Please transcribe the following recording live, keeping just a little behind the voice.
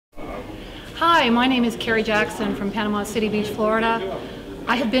Hi, my name is Kerry Jackson from Panama City Beach, Florida.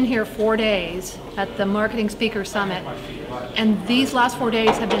 I have been here 4 days at the Marketing Speaker Summit, and these last 4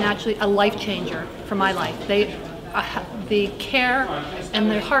 days have been actually a life changer for my life. The care and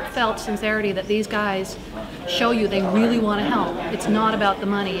the heartfelt sincerity that these guys show you, they really want to help. It's not about the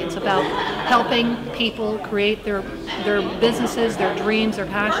money, it's about helping people create their businesses, their dreams, their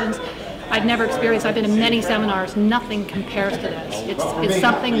passions. I've never experienced, I've been in many seminars, nothing compares to this. It's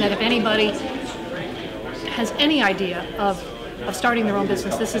something that if anybody has any idea of starting their own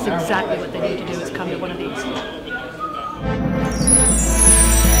business, this is exactly what they need to do, is come to one of these.